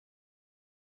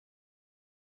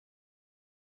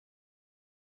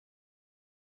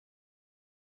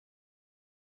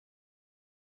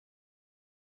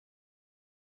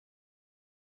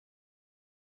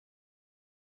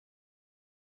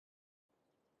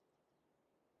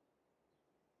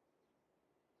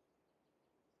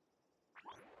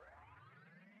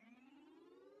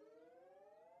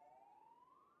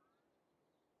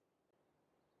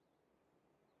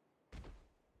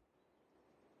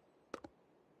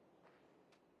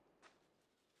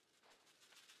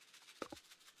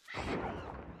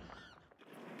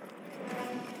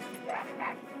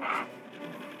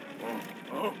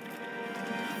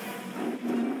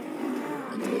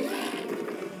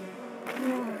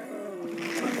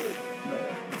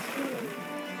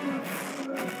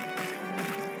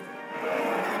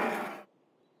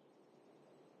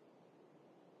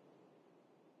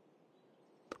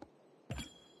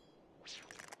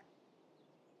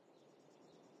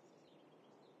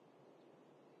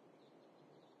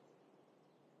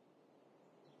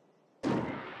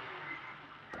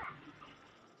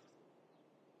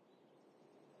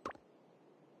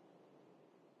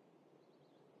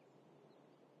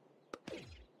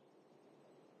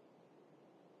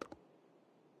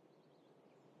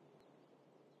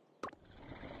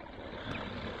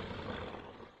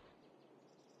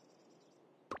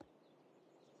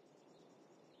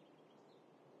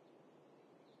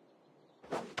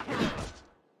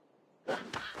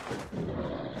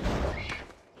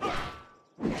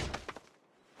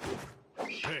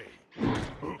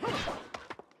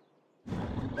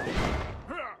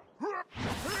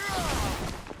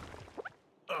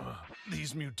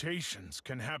These mutations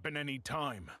can happen any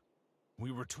time.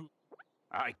 We were too...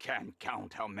 I can't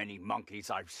count how many monkeys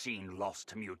I've seen lost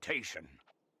to mutation.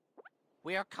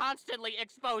 We are constantly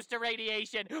exposed to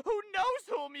radiation. Who knows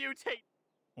who'll mutate?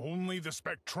 Only the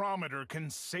spectrometer can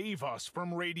save us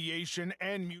from radiation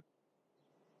and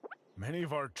Many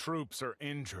of our troops are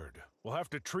injured. We'll have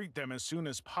to treat them as soon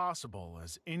as possible,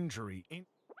 as injury...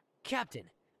 Captain,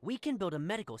 we can build a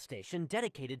medical station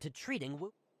dedicated to treating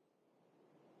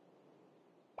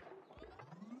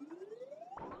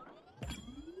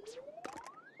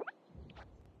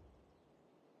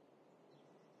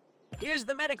Here's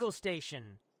the medical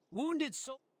station. Wounded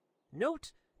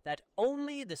Note that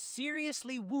only the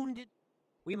seriously wounded...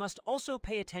 We must also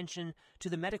pay attention to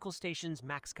the medical station's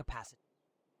max capacity.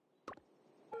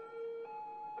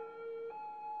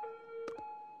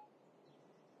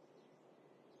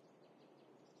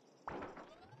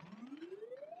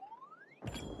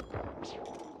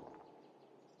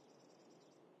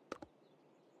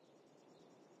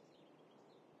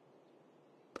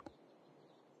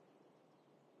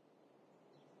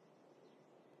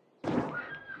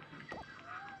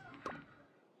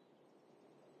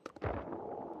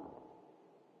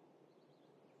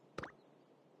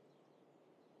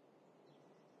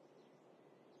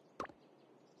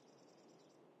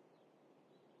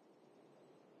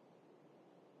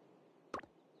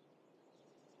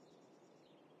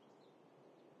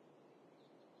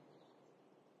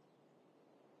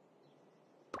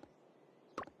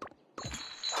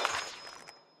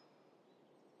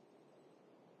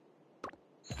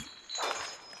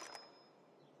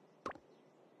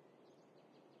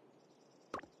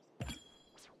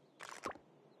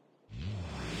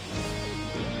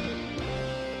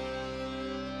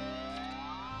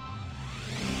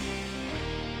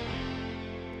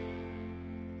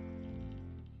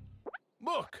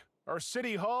 Look! Our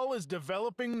city hall is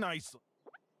developing nicely.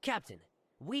 Captain,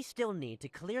 we still need to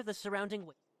clear the surrounding...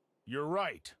 You're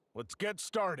right. Let's get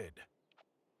started.